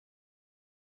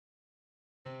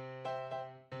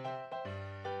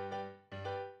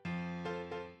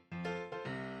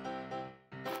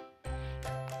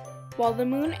While the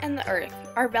Moon and the Earth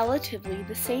are relatively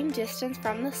the same distance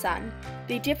from the Sun,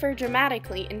 they differ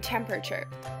dramatically in temperature.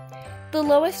 The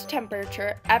lowest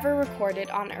temperature ever recorded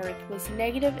on Earth was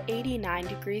 -89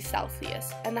 degrees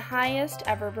Celsius, and the highest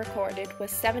ever recorded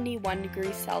was 71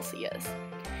 degrees Celsius.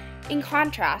 In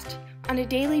contrast, on a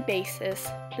daily basis,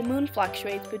 the Moon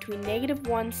fluctuates between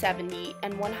 -170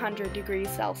 and 100 degrees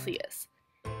Celsius.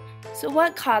 So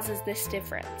what causes this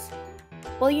difference?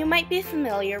 Well, you might be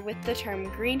familiar with the term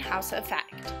greenhouse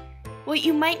effect. What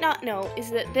you might not know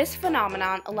is that this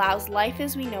phenomenon allows life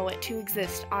as we know it to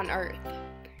exist on Earth.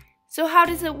 So how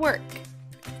does it work?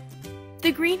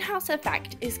 The greenhouse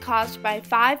effect is caused by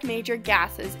 5 major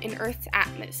gases in Earth's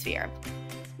atmosphere: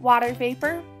 water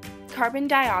vapor, carbon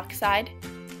dioxide,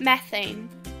 methane,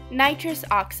 nitrous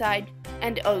oxide,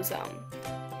 and ozone.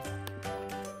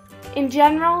 In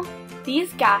general,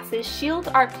 these gases shield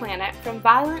our planet from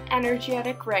violent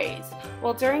energetic rays,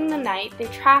 while during the night they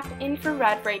trap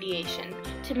infrared radiation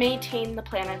to maintain the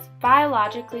planet's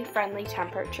biologically friendly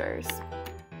temperatures.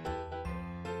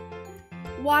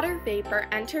 Water vapor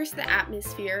enters the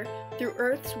atmosphere through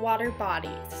Earth's water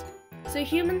bodies, so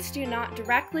humans do not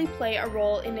directly play a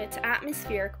role in its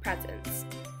atmospheric presence.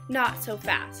 Not so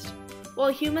fast. While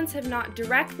humans have not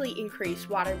directly increased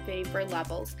water vapor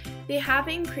levels, they have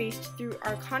increased through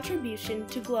our contribution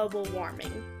to global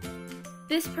warming.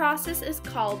 This process is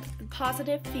called the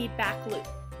positive feedback loop.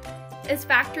 As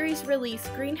factories release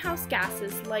greenhouse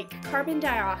gases like carbon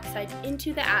dioxide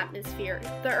into the atmosphere,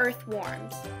 the Earth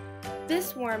warms.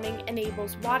 This warming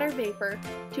enables water vapor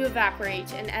to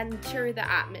evaporate and enter the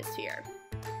atmosphere.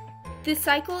 This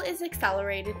cycle is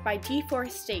accelerated by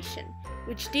deforestation,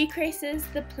 which decreases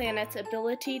the planet's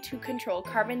ability to control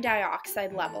carbon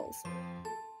dioxide levels.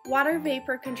 Water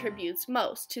vapor contributes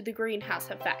most to the greenhouse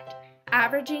effect,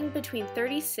 averaging between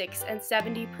 36 and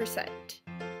 70%.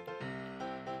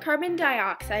 Carbon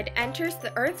dioxide enters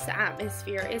the Earth's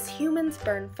atmosphere as humans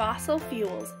burn fossil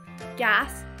fuels,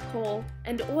 gas, coal,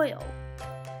 and oil.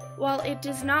 While it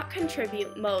does not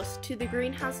contribute most to the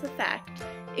greenhouse effect,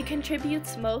 it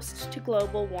contributes most to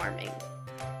global warming.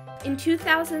 In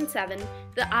 2007,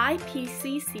 the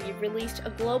IPCC released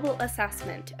a global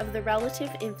assessment of the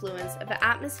relative influence of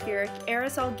atmospheric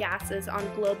aerosol gases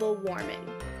on global warming.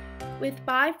 With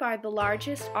by far the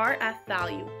largest RF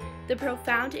value, the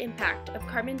profound impact of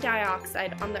carbon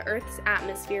dioxide on the Earth's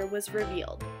atmosphere was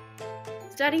revealed.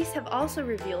 Studies have also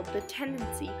revealed the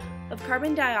tendency of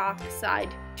carbon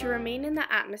dioxide to remain in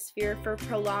the atmosphere for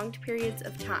prolonged periods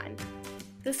of time.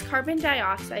 This carbon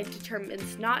dioxide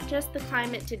determines not just the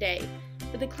climate today,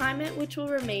 but the climate which will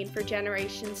remain for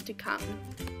generations to come.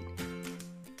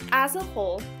 As a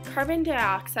whole, carbon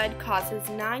dioxide causes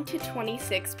 9 to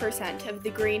 26% of the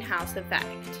greenhouse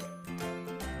effect.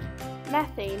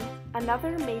 Methane,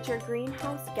 another major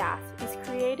greenhouse gas, is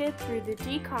created through the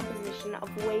decomposition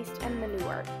of waste and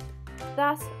manure.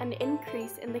 Thus, an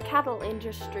increase in the cattle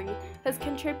industry has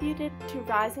contributed to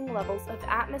rising levels of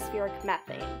atmospheric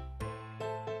methane.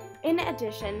 In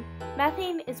addition,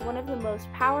 methane is one of the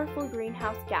most powerful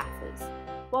greenhouse gases.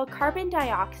 While carbon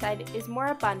dioxide is more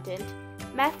abundant,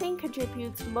 methane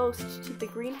contributes most to the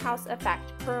greenhouse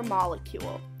effect per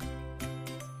molecule.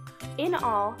 In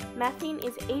all, methane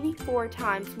is 84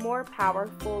 times more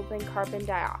powerful than carbon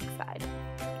dioxide.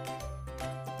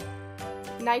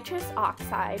 Nitrous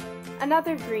oxide,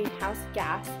 another greenhouse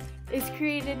gas, is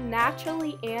created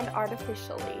naturally and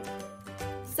artificially.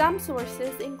 Some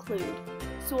sources include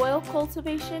soil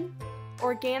cultivation,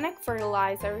 organic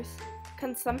fertilizers,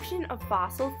 consumption of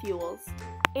fossil fuels,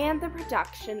 and the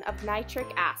production of nitric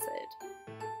acid.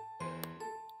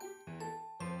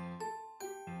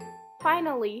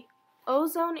 Finally,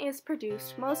 ozone is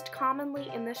produced most commonly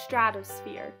in the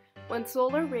stratosphere when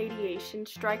solar radiation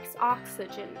strikes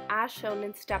oxygen, as shown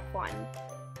in step 1.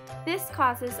 This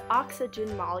causes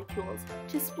oxygen molecules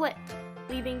to split,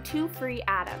 leaving 2 free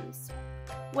atoms.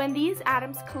 When these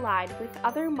atoms collide with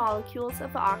other molecules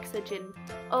of oxygen,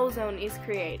 ozone is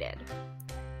created.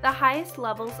 The highest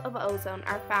levels of ozone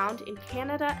are found in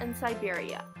Canada and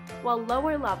Siberia, while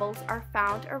lower levels are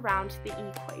found around the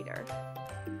equator.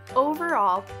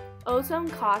 Overall, ozone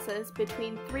causes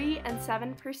between 3 and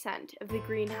 7% of the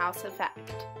greenhouse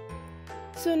effect.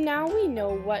 So now we know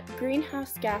what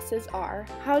greenhouse gases are,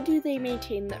 how do they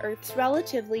maintain the Earth's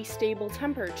relatively stable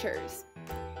temperatures?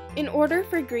 In order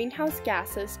for greenhouse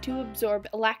gases to absorb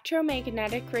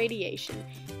electromagnetic radiation,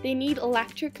 they need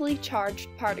electrically charged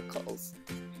particles.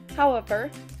 However,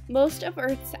 most of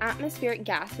Earth's atmospheric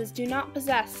gases do not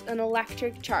possess an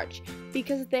electric charge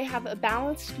because they have a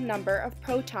balanced number of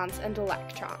protons and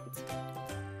electrons.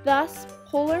 Thus,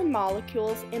 polar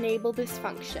molecules enable this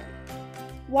function.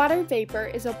 Water vapor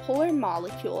is a polar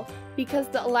molecule because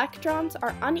the electrons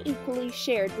are unequally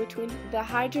shared between the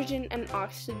hydrogen and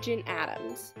oxygen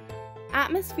atoms.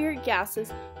 Atmospheric gases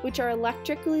which are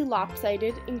electrically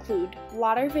lopsided include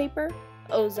water vapor,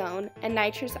 ozone, and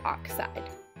nitrous oxide.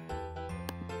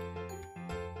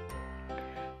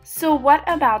 So what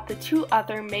about the two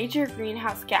other major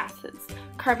greenhouse gases,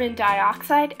 carbon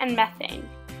dioxide and methane?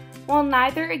 While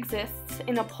neither exists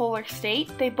in a polar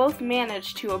state, they both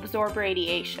manage to absorb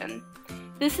radiation.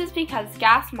 This is because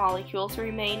gas molecules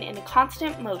remain in a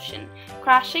constant motion,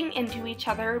 crashing into each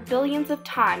other billions of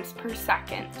times per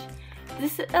second.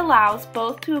 This allows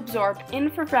both to absorb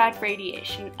infrared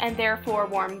radiation and therefore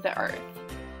warm the Earth.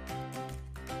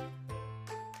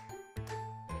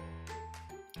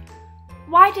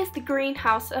 Why does the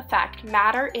greenhouse effect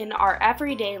matter in our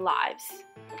everyday lives?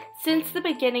 Since the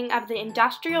beginning of the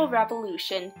Industrial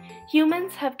Revolution,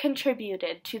 humans have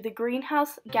contributed to the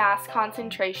greenhouse gas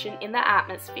concentration in the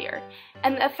atmosphere,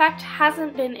 and the effect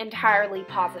hasn't been entirely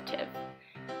positive.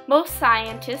 Most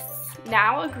scientists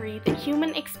now agree that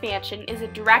human expansion is a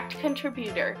direct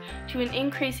contributor to an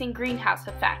increasing greenhouse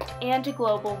effect and to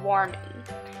global warming.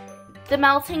 The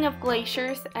melting of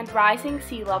glaciers and rising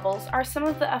sea levels are some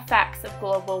of the effects of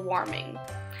global warming.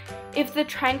 If the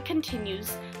trend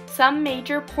continues, some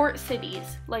major port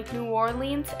cities like New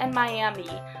Orleans and Miami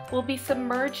will be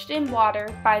submerged in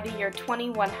water by the year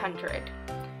 2100.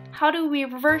 How do we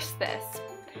reverse this?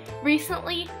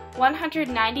 Recently,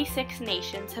 196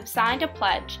 nations have signed a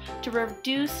pledge to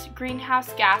reduce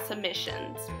greenhouse gas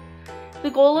emissions.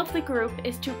 The goal of the group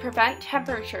is to prevent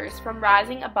temperatures from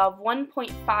rising above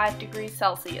 1.5 degrees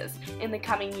Celsius in the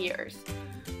coming years.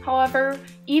 However,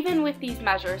 even with these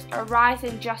measures, a rise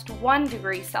in just 1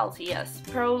 degree Celsius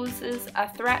poses a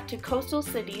threat to coastal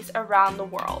cities around the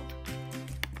world.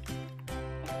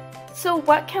 So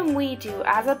what can we do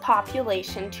as a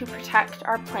population to protect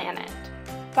our planet?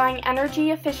 Buying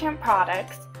energy-efficient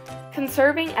products,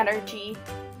 conserving energy,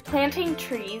 planting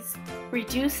trees,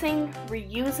 reducing,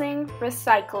 reusing,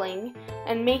 recycling,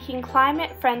 and making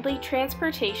climate-friendly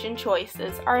transportation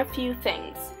choices are a few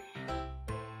things.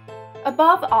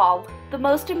 Above all, the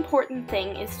most important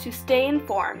thing is to stay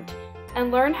informed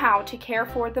and learn how to care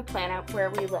for the planet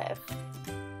where we live.